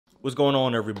What's going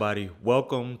on, everybody?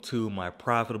 Welcome to my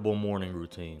profitable morning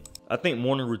routine. I think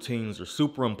morning routines are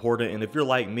super important, and if you're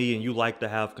like me and you like to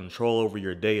have control over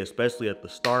your day, especially at the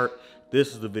start,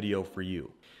 this is the video for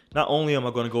you. Not only am I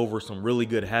going to go over some really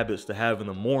good habits to have in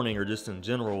the morning or just in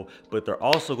general, but they're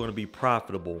also going to be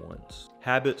profitable ones.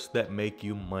 Habits that make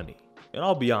you money. And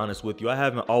I'll be honest with you, I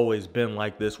haven't always been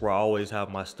like this where I always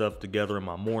have my stuff together and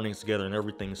my mornings together and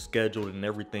everything's scheduled and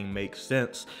everything makes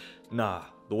sense. Nah,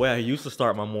 the way I used to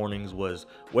start my mornings was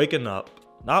waking up,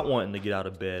 not wanting to get out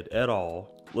of bed at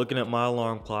all, looking at my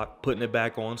alarm clock, putting it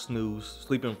back on snooze,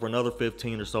 sleeping for another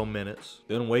 15 or so minutes,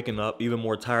 then waking up even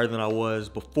more tired than I was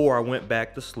before I went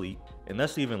back to sleep. And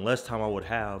that's even less time I would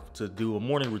have to do a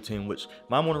morning routine, which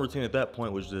my morning routine at that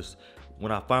point was just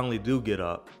when I finally do get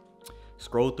up,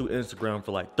 scroll through Instagram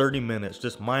for like 30 minutes,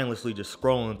 just mindlessly just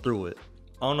scrolling through it.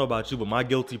 I don't know about you, but my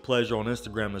guilty pleasure on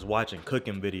Instagram is watching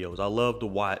cooking videos. I love to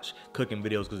watch cooking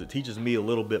videos because it teaches me a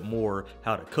little bit more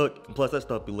how to cook. And plus that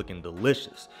stuff be looking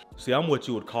delicious. See, I'm what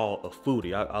you would call a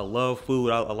foodie. I love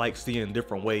food. I like seeing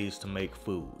different ways to make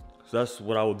food. So that's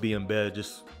what I would be in bed,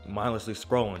 just mindlessly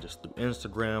scrolling just through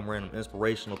Instagram, random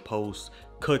inspirational posts,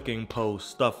 cooking posts,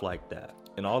 stuff like that.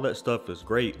 And all that stuff is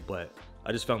great, but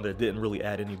I just found that it didn't really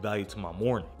add any value to my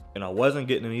morning. And I wasn't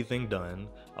getting anything done.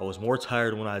 I was more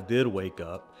tired when I did wake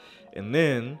up. And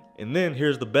then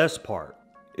here's the best part.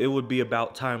 It would be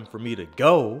about time for me to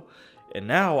go. And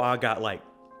now I got like,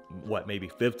 maybe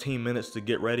 15 minutes to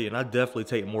get ready. And I definitely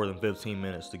take more than 15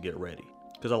 minutes to get ready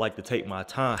because I like to take my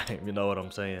time, you know what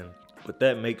I'm saying? But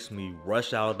that makes me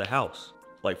rush out of the house.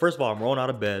 Like, first of all, I'm rolling out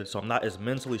of bed, so I'm not as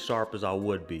mentally sharp as I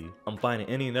would be. I'm finding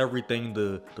any and everything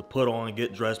to put on,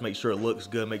 get dressed, make sure it looks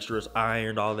good, make sure it's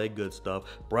ironed, all that good stuff.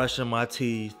 Brushing my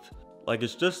teeth. Like,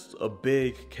 it's just a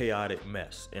big, chaotic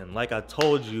mess. And like I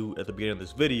told you at the beginning of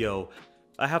this video,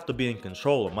 I have to be in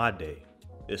control of my day,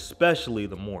 especially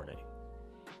the morning.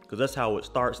 Because that's how it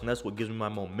starts, and that's what gives me my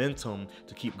momentum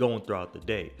to keep going throughout the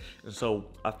day. And so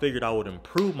I figured I would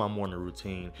improve my morning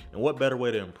routine, and what better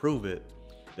way to improve it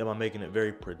than by making it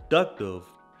very productive,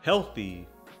 healthy,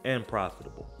 and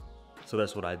profitable. So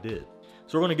that's what I did.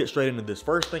 So we're gonna get straight into this.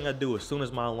 First thing I do as soon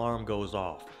as my alarm goes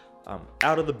off, I'm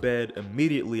out of the bed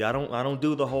immediately. I don't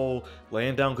do the whole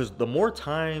laying down, because the more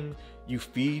time you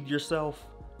feed yourself,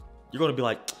 you're gonna be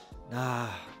like, nah,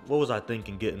 what was I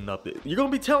thinking getting up? You're gonna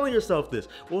be telling yourself this.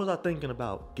 What was I thinking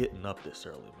about getting up this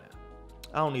early, man?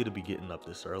 I don't need to be getting up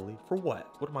this early. For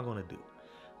what? What am I gonna do?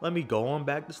 Let me go on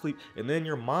back to sleep. And then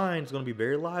your mind's gonna be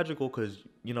very logical because,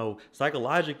 you know,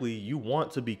 psychologically, you want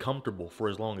to be comfortable for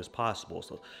as long as possible.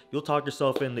 So you'll talk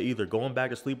yourself into either going back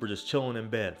to sleep or just chilling in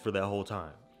bed for that whole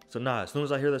time. So nah, as soon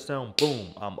as I hear that sound, boom,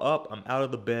 I'm up, I'm out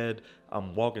of the bed,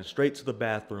 I'm walking straight to the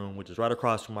bathroom, which is right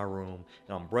across from my room,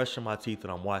 and I'm brushing my teeth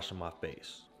and I'm washing my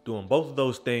face. Doing both of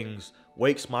those things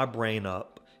wakes my brain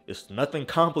up. It's nothing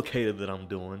complicated that I'm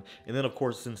doing. And then of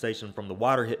course, the sensation from the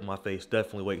water hitting my face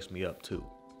definitely wakes me up too.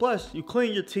 Plus, you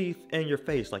clean your teeth and your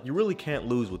face. Like, you really can't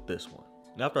lose with this one.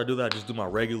 And after I do that, I just do my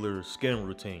regular skin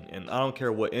routine. And I don't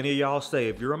care what any of y'all say.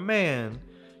 If you're a man,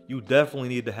 you definitely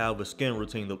need to have a skin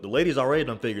routine. The ladies already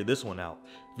done figured this one out.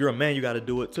 If you're a man, you got to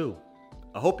do it too.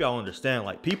 I hope y'all understand.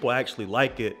 Like, people actually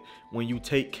like it when you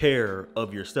take care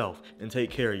of yourself and take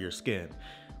care of your skin.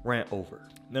 Rant over.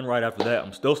 And then right after that,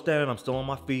 I'm still standing, I'm still on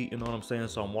my feet, you know what I'm saying?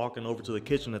 So I'm walking over to the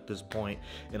kitchen at this point,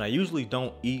 and I usually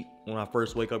don't eat when I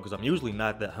first wake up because I'm usually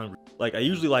not that hungry. Like, I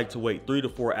usually like to wait 3 to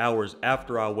 4 hours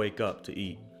after I wake up to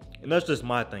eat. And that's just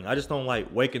my thing. I just don't like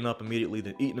waking up immediately,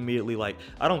 then eating immediately. Like,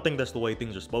 I don't think that's the way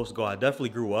things are supposed to go. I definitely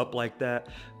grew up like that,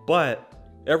 but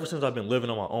ever since I've been living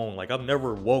on my own, like, I've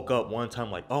never woke up one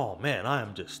time like, oh man, I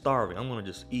am just starving. I'm gonna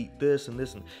just eat this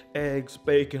and eggs,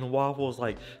 bacon, waffles.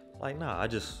 Like nah, I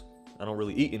don't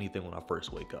really eat anything when I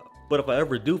first wake up. But if I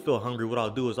ever do feel hungry, what I'll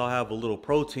do is I'll have a little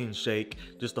protein shake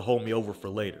just to hold me over for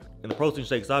later. And the protein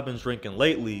shakes I've been drinking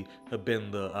lately have been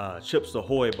the Chips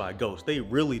Ahoy by Ghost. They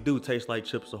really do taste like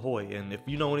Chips Ahoy. And if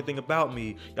you know anything about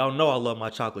me, y'all know I love my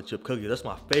chocolate chip cookies. That's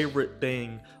my favorite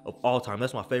thing of all time.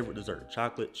 That's my favorite dessert,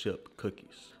 chocolate chip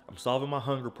cookies. I'm solving my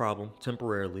hunger problem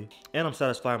temporarily, and I'm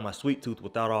satisfying my sweet tooth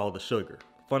without all the sugar.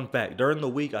 Fun fact, during the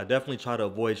week, I definitely try to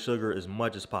avoid sugar as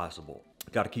much as possible.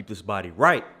 Got to keep this body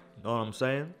right, you know what I'm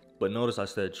saying? But notice I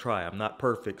said try. I'm not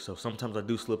perfect, so sometimes I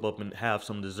do slip up and have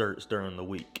some desserts during the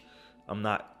week. I'm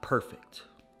not perfect.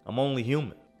 I'm only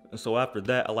human. And so after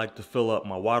that, I like to fill up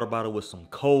my water bottle with some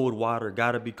cold water.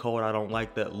 Gotta be cold. I don't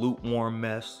like that lukewarm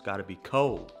mess. Gotta be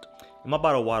cold. And my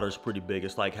bottle of water is pretty big.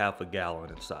 It's like half a gallon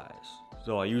in size.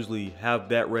 So I usually have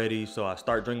that ready, so I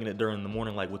start drinking it during the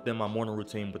morning, like within my morning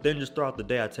routine, but then just throughout the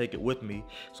day I take it with me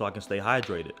so I can stay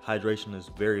hydrated. Hydration is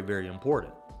very, very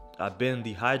important. I've been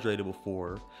dehydrated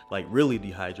before, like really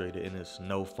dehydrated, and it's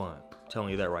no fun. I'm telling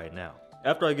you that right now.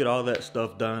 After I get all that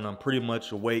stuff done, I'm pretty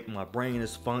much awake, my brain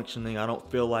is functioning, I don't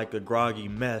feel like a groggy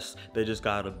mess that just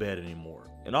got out of bed anymore.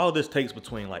 And all this takes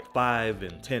between like 5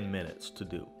 and 10 minutes to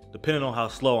do, depending on how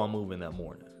slow I'm moving that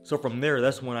morning. So from there,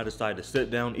 that's when I decide to sit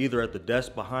down either at the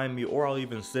desk behind me, or I'll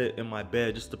even sit in my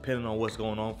bed, just depending on what's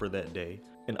going on for that day.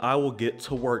 And I will get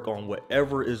to work on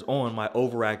whatever is on my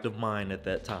overactive mind at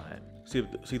that time. See,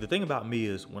 the thing about me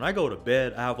is when I go to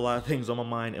bed, I have a lot of things on my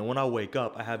mind, and when I wake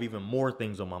up, I have even more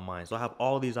things on my mind. So I have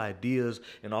all these ideas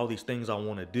and all these things I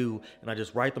want to do, and I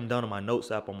just write them down in my notes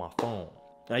app on my phone.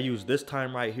 And I use this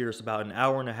time right here, it's about an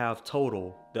hour and a half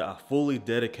total, that I fully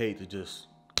dedicate to just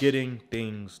getting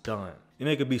things done. And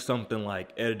it could be something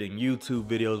like editing YouTube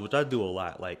videos, which I do a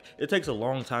lot. Like, it takes a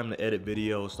long time to edit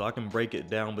videos, so I can break it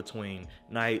down between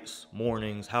nights,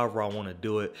 mornings, however I want to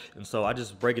do it. And so I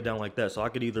just break it down like that. So I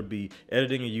could either be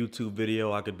editing a YouTube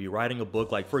video, I could be writing a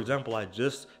book. Like, for example, I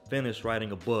just finished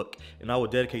writing a book, and I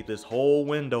would dedicate this whole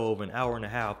window of an hour and a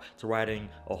half to writing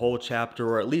a whole chapter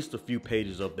or at least a few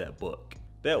pages of that book.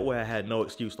 That way I had no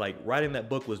excuse. Like, writing that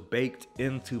book was baked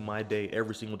into my day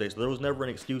every single day. So there was never an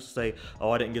excuse to say,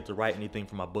 oh, I didn't get to write anything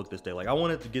for my book this day. Like, I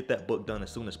wanted to get that book done as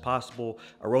soon as possible.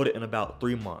 I wrote it in about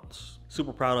 3 months.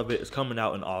 Super proud of it. It's coming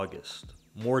out in August.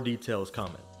 More details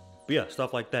coming. But yeah,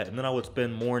 stuff like that. And then I would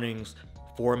spend mornings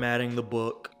formatting the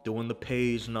book, doing the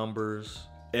page numbers,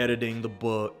 editing the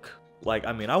book. Like,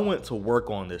 I mean, I went to work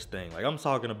on this thing. Like, I'm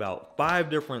talking about 5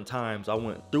 different times I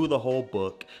went through the whole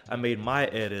book. I made my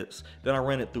edits, then I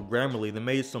ran it through Grammarly, then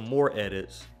made some more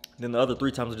edits. Then the other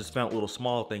 3 times I just found little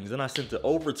small things. Then I sent it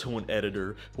over to an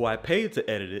editor who I paid to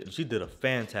edit it, and she did a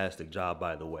fantastic job,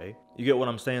 by the way. You get what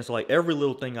I'm saying? So like, every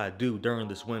little thing I do during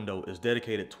this window is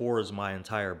dedicated towards my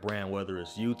entire brand, whether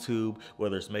it's YouTube,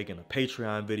 whether it's making a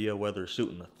Patreon video, whether it's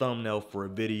shooting a thumbnail for a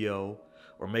video,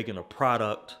 or making a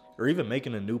product, or even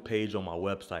making a new page on my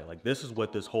website. Like, this is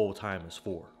what this whole time is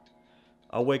for.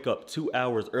 I wake up 2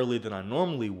 hours earlier than I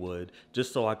normally would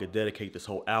just so I could dedicate this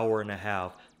whole hour and a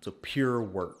half to pure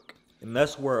work. And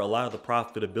that's where a lot of the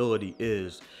profitability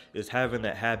is having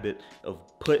that habit of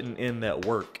putting in that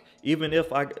work. Even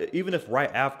if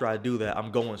right after I do that,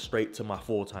 I'm going straight to my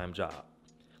full-time job.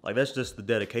 Like, that's just the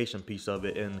dedication piece of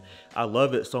it. And I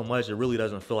love it so much, it really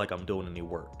doesn't feel like I'm doing any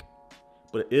work.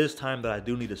 But it is time that I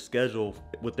do need to schedule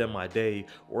within my day,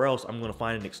 or else I'm gonna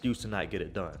find an excuse to not get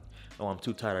it done. Oh, I'm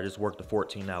too tired, I just worked a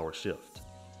 14-hour shift.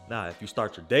 Now, if you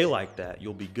start your day like that,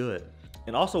 you'll be good.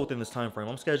 And also within this time frame,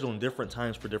 I'm scheduling different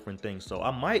times for different things. So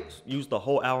I might use the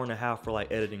whole hour and a half for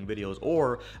like editing videos,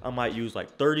 or I might use like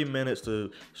 30 minutes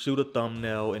to shoot a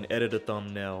thumbnail and edit a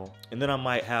thumbnail. And then I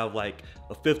might have like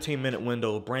a 15-minute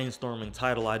window brainstorming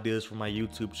title ideas for my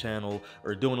YouTube channel,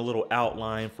 or doing a little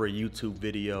outline for a YouTube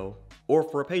video, or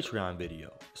for a Patreon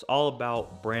video. It's all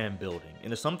about brand building,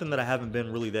 and it's something that I haven't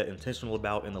been really that intentional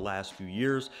about in the last few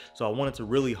years, so I wanted to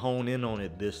really hone in on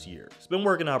it this year. It's been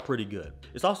working out pretty good.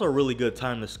 It's also a really good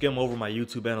time to skim over my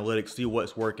YouTube analytics, see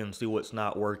what's working, see what's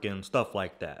not working, stuff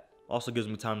like that. Also gives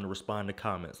me time to respond to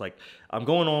comments. Like, I'm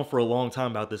going on for a long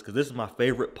time about this because this is my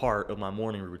favorite part of my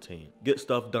morning routine. Get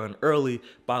stuff done early.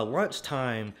 By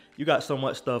lunchtime, you got so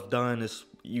much stuff done,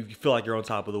 you feel like you're on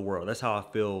top of the world. That's how I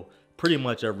feel pretty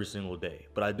much every single day,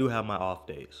 but I do have my off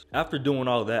days. After doing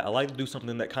all that, I like to do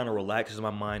something that kind of relaxes my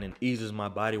mind and eases my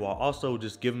body, while also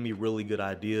just giving me really good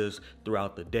ideas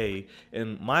throughout the day.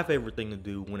 And my favorite thing to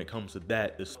do when it comes to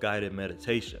that is guided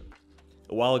meditation.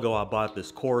 A while ago, I bought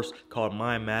this course called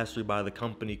Mind Mastery by the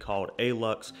company called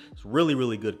Alux. It's a really,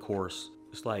 really good course.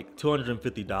 It's like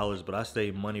 $250, but I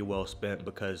say money well spent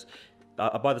because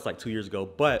I bought this like 2 years ago,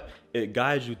 but it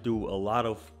guides you through a lot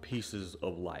of pieces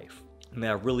of life. And they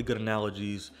have really good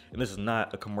analogies, and this is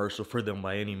not a commercial for them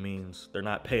by any means. They're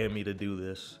not paying me to do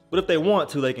this. But if they want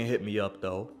to, they can hit me up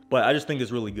though. But I just think it's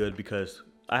really good because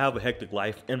I have a hectic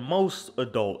life, and most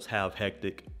adults have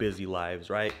hectic, busy lives,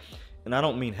 right? And I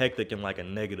don't mean hectic in like a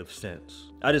negative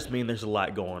sense. I just mean there's a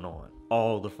lot going on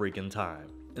all the freaking time.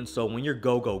 And so when you're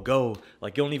go, go, go,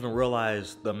 like, you don't even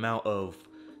realize the amount of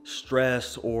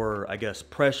stress or I guess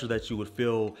pressure that you would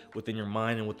feel within your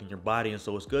mind and within your body. And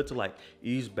so it's good to like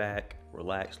ease back,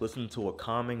 relax, listen to a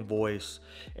calming voice.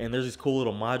 And there's these cool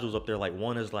little modules up there, like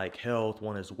one is like health,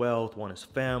 one is wealth, one is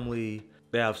family.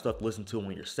 They have stuff to listen to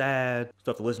when you're sad,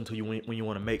 stuff to listen to when you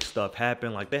want to make stuff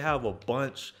happen. Like, they have a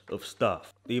bunch of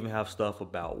stuff. They even have stuff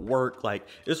about work. Like,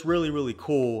 it's really, really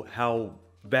cool how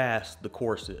vast the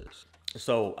course is.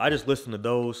 So I just listen to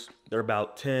those. They're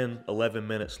about 10, 11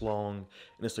 minutes long,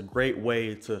 and it's a great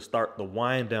way to start the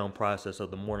wind down process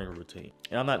of the morning routine.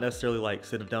 And I'm not necessarily like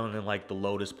sitting down in like the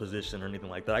lotus position or anything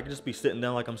like that. I could just be sitting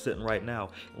down like I'm sitting right now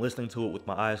and listening to it with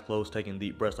my eyes closed, taking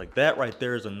deep breaths. Like that right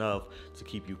there is enough to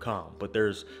keep you calm. But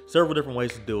there's several different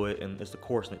ways to do it, and it's a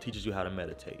course and it teaches you how to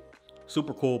meditate.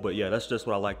 Super cool, but yeah, that's just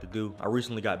what I like to do. I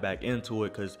recently got back into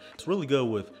it because it's really good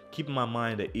with keeping my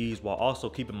mind at ease while also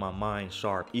keeping my mind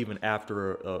sharp even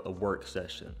after a work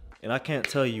session. And I can't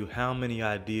tell you how many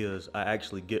ideas I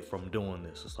actually get from doing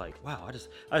this. It's like, wow, I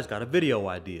just got a video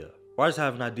idea. Or I just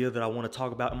have an idea that I want to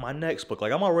talk about in my next book.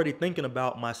 Like I'm already thinking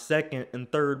about my second and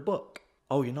third book.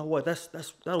 Oh, you know what?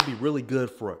 That'll be really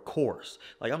good for a course.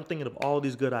 Like I'm thinking of all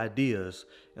these good ideas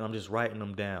and I'm just writing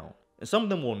them down. And some of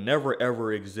them will never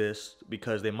ever exist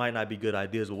because they might not be good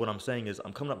ideas. But what I'm saying is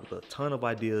I'm coming up with a ton of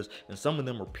ideas and some of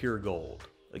them are pure gold.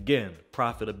 Again,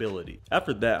 profitability.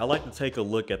 After that, I like to take a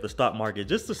look at the stock market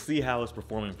just to see how it's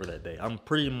performing for that day. I'm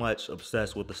pretty much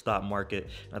obsessed with the stock market.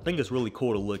 And I think it's really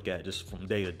cool to look at just from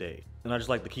day to day. And I just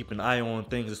like to keep an eye on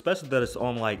things, especially that it's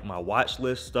on like my watch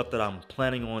list, stuff that I'm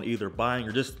planning on either buying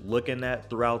or just looking at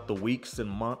throughout the weeks and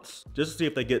months, just to see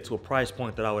if they get to a price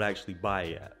point that I would actually buy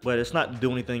at. But it's not to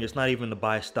do anything. It's not even to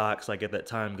buy stocks like at that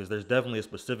time, because there's definitely a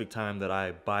specific time that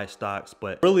I buy stocks,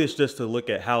 but really it's just to look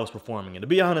at how it's performing. And to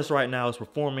be honest, right now it's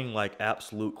performing like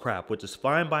absolute crap, which is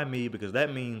fine by me because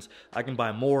that means I can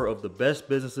buy more of the best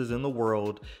businesses in the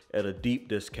world at a deep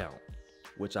discount,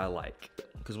 which I like.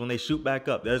 Because when they shoot back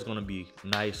up, there's going to be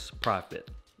nice profit.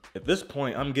 At this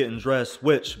point, I'm getting dressed,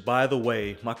 which, by the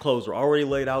way, my clothes are already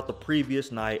laid out the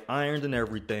previous night, ironed and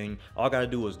everything. All I got to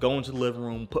do is go into the living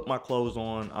room, put my clothes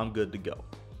on, I'm good to go.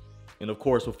 And of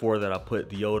course, before that, I put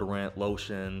deodorant,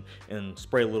 lotion, and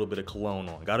spray a little bit of cologne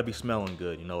on. Got to be smelling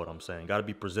good, you know what I'm saying? Got to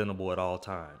be presentable at all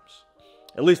times.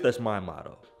 At least that's my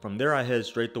motto. From there, I head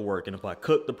straight to work. And if I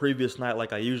cook the previous night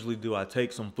like I usually do, I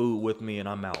take some food with me and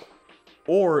I'm out.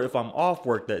 Or if I'm off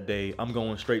work that day, I'm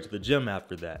going straight to the gym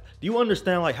after that. Do you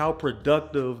understand like how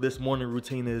productive this morning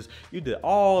routine is? You did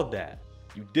all that.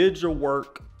 You did your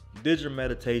work, you did your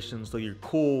meditation, so you're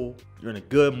cool, you're in a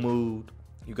good mood,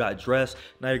 you got dressed,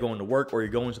 now you're going to work or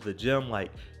you're going to the gym.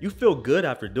 Like you feel good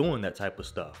after doing that type of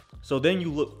stuff. So then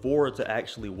you look forward to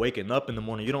actually waking up in the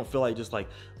morning. You don't feel like just like,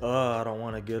 I don't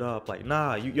want to get up. Like,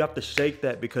 nah, you have to shake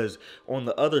that, because on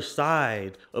the other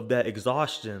side of that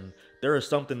exhaustion, there is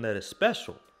something that is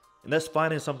special. And that's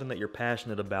finding something that you're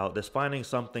passionate about. That's finding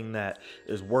something that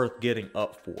is worth getting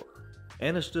up for.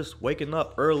 And it's just waking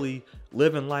up early,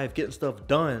 living life, getting stuff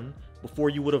done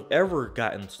before you would have ever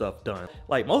gotten stuff done.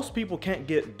 Like most people can't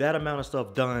get that amount of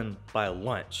stuff done by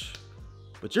lunch,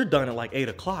 but you're done at like 8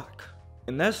 o'clock.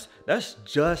 And that's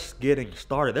just getting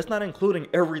started. That's not including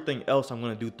everything else I'm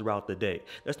gonna do throughout the day.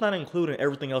 That's not including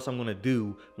everything else I'm gonna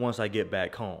do once I get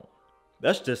back home.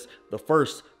 That's just the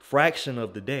first fraction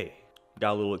of the day.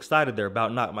 Got a little excited there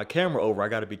about knocking my camera over. I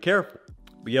gotta be careful.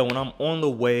 But yeah, when I'm on the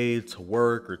way to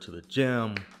work or to the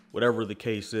gym, whatever the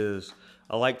case is,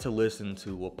 I like to listen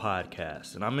to a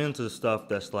podcast. And I'm into stuff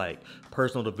that's like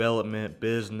personal development,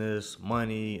 business,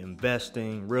 money,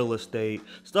 investing, real estate,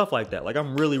 stuff like that. Like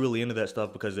I'm really into that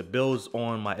stuff because it builds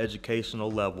on my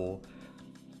educational level.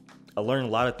 I learned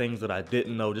a lot of things that I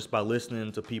didn't know just by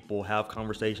listening to people have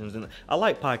conversations. And I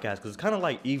like podcasts because it's kind of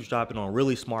like eavesdropping on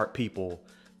really smart people.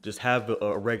 Just have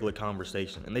a regular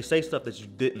conversation. And they say stuff that you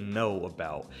didn't know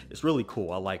about. It's really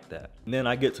cool. I like that. And then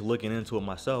I get to looking into it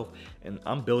myself, and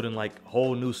I'm building like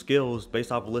whole new skills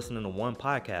based off of listening to one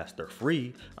podcast. They're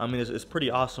free. I mean, it's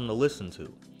pretty awesome to listen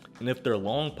to. And if they're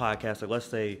long podcasts, like let's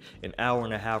say an hour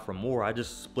and a half or more, I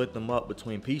just split them up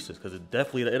between pieces because it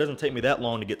doesn't take me that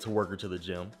long to get to work or to the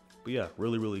gym. But yeah,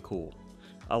 really cool.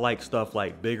 I like stuff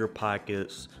like Bigger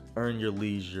Pockets, Earn Your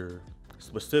Leisure.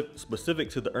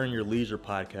 Specific to the Earn Your Leisure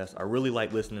podcast, I really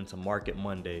like listening to Market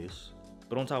Mondays.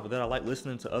 But on top of that, I like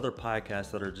listening to other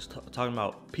podcasts that are just talking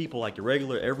about people like your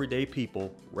regular, everyday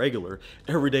people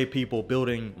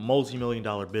building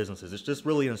multi-million-dollar businesses. It's just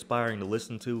really inspiring to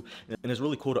listen to, and it's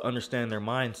really cool to understand their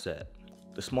mindset.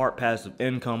 The Smart Passive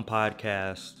Income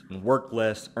podcast and Work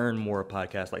Less, Earn More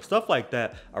podcast, like stuff like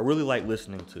that, I really like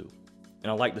listening to. And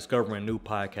I like discovering new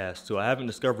podcasts too. I haven't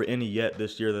discovered any yet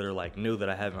this year that are like new that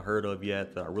I haven't heard of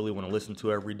yet that I really want to listen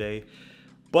to every day.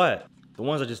 But the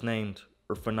ones I just named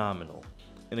are phenomenal.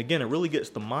 And again, it really gets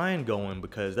the mind going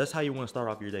because that's how you want to start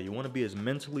off your day. You want to be as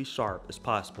mentally sharp as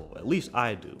possible. At least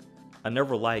I do. I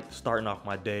never like starting off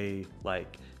my day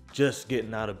like just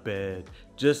getting out of bed,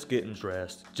 just getting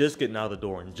dressed, just getting out of the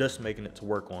door, and just making it to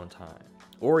work on time.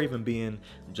 or even being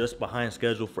just behind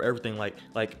schedule for everything. Like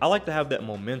I like to have that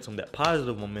momentum, that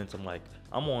positive momentum. Like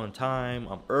I'm on time,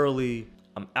 I'm early,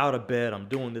 I'm out of bed, I'm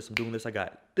doing this, I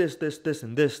got this,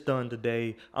 and this done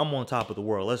today. I'm on top of the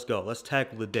world. Let's go. Let's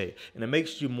tackle the day. And it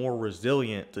makes you more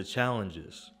resilient to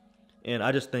challenges. And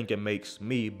I just think it makes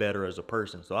me better as a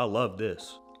person. So I love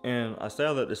this. And I say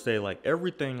all that to say, like,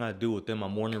 everything I do within my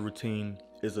morning routine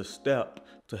is a step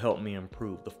to help me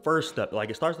improve. The first step,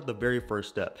 like, it starts with the very first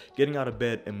step, getting out of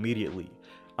bed immediately.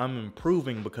 I'm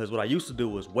improving because what I used to do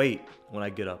was wait when I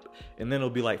get up, and then it'll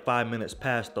be like 5 minutes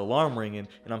past the alarm ringing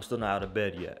and I'm still not out of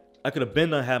bed yet. I could have been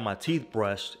done had my teeth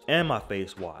brushed and my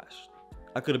face washed.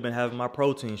 I could have been having my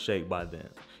protein shake by then.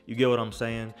 You get what I'm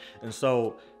saying? And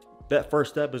so that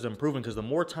first step is improving, because the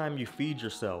more time you feed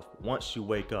yourself once you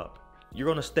wake up, you're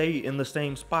gonna stay in the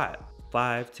same spot.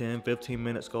 5, 10, 15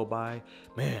 minutes go by.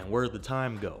 Man, where'd the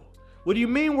time go? What do you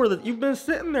mean you've been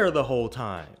sitting there the whole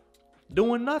time,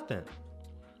 doing nothing?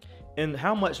 And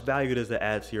how much value does it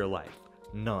add to your life?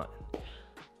 None.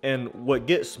 And what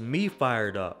gets me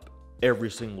fired up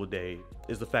every single day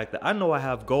is the fact that I know I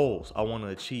have goals I want to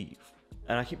achieve.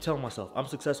 And I keep telling myself, I'm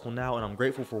successful now and I'm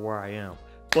grateful for where I am,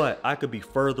 but I could be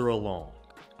further along.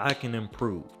 I can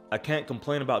improve. I can't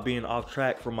complain about being off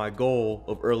track for my goal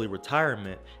of early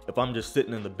retirement if I'm just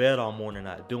sitting in the bed all morning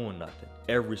not doing nothing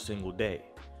every single day.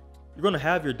 You're gonna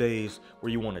have your days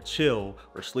where you want to chill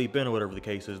or sleep in or whatever the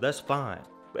case is. That's fine.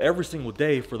 But every single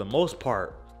day, for the most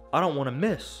part, I don't want to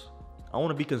miss. I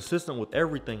want to be consistent with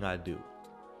everything I do.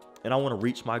 And I want to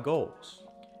reach my goals.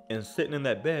 And sitting in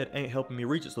that bed ain't helping me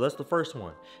reach it. So that's the first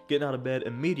one. Getting out of bed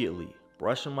immediately,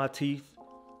 brushing my teeth,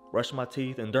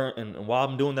 and while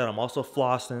I'm doing that, I'm also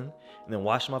flossing, and then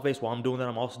washing my face. While I'm doing that,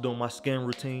 I'm also doing my skin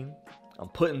routine. I'm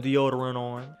putting deodorant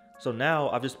on. So now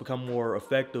I've just become more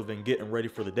effective in getting ready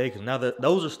for the day, because now that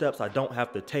those are steps I don't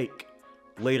have to take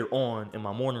later on in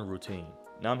my morning routine.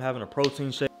 Now I'm having a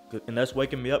protein shake, and that's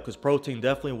waking me up, because protein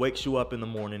definitely wakes you up in the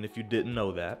morning if you didn't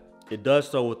know that. It does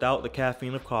so without the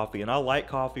caffeine of coffee, and I like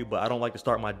coffee, but I don't like to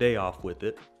start my day off with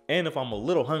it. And if I'm a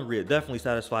little hungry, it definitely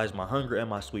satisfies my hunger and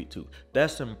my sweet tooth.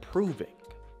 That's improving.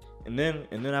 And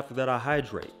then after that, I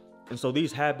hydrate. And so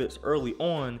these habits early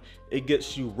on, it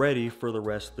gets you ready for the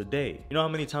rest of the day. You know how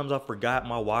many times I forgot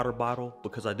my water bottle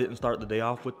because I didn't start the day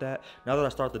off with that? Now that I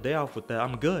start the day off with that,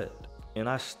 I'm good. And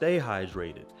I stay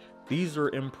hydrated. These are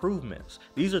improvements.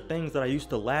 These are things that I used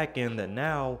to lack in that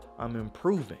now I'm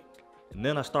improving. And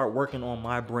then I start working on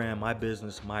my brand, my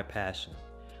business, my passion.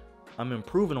 I'm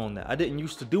improving on that. I didn't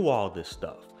used to do all this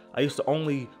stuff. I used to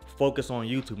only focus on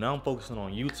YouTube. Now I'm focusing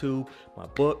on YouTube, my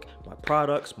book, my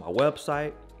products, my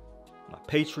website, my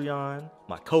Patreon,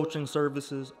 my coaching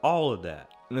services, all of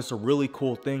that. And it's a really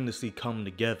cool thing to see come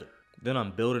together. Then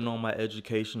I'm building on my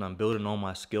education. I'm building on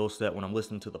my skill set when I'm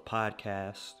listening to the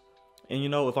podcast. And you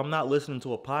know, if I'm not listening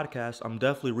to a podcast, I'm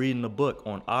definitely reading a book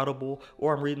on Audible,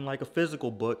 or I'm reading like a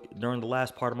physical book during the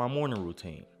last part of my morning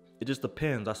routine. It just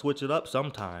depends. I switch it up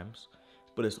sometimes,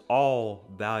 but it's all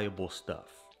valuable stuff.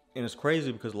 And it's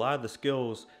crazy because a lot of the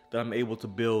skills that I'm able to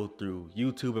build through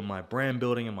YouTube and my brand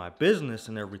building and my business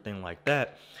and everything like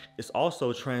that, it's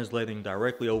also translating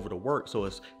directly over to work. So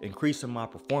it's increasing my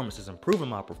performance, it's improving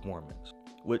my performance,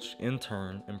 which in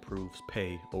turn improves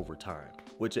pay over time,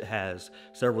 which it has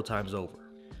several times over.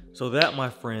 So that, my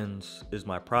friends, is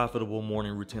my profitable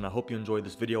morning routine. I hope you enjoyed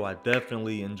this video. I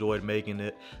definitely enjoyed making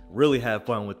it. Really had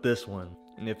fun with this one.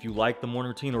 And if you like the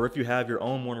morning routine, or if you have your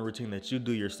own morning routine that you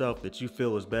do yourself that you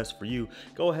feel is best for you,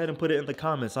 go ahead and put it in the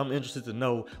comments. I'm interested to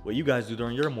know what you guys do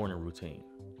during your morning routine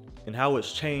and how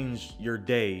it's changed your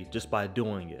day just by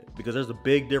doing it. Because there's a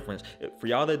big difference. For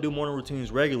y'all that do morning routines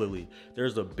regularly,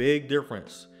 there's a big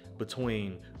difference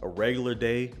between a regular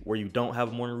day where you don't have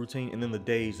a morning routine and then the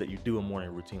days that you do a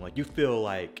morning routine. Like you feel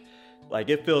like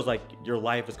it feels like your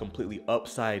life is completely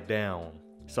upside down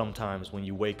sometimes when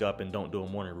you wake up and don't do a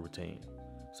morning routine.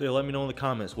 So yeah, let me know in the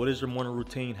comments, what is your morning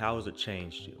routine? How has it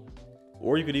changed you?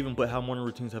 Or you could even put how morning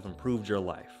routines have improved your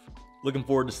life. Looking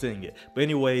forward to seeing it. But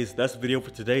anyways, that's the video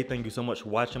for today. Thank you so much for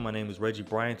watching. My name is Reggie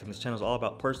Bryant, and this channel is all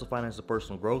about personal finance and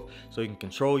personal growth, so you can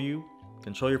control your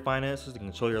finances, and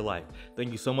control your life.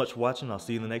 Thank you so much for watching. I'll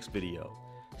see you in the next video.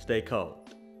 Stay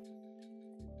cold.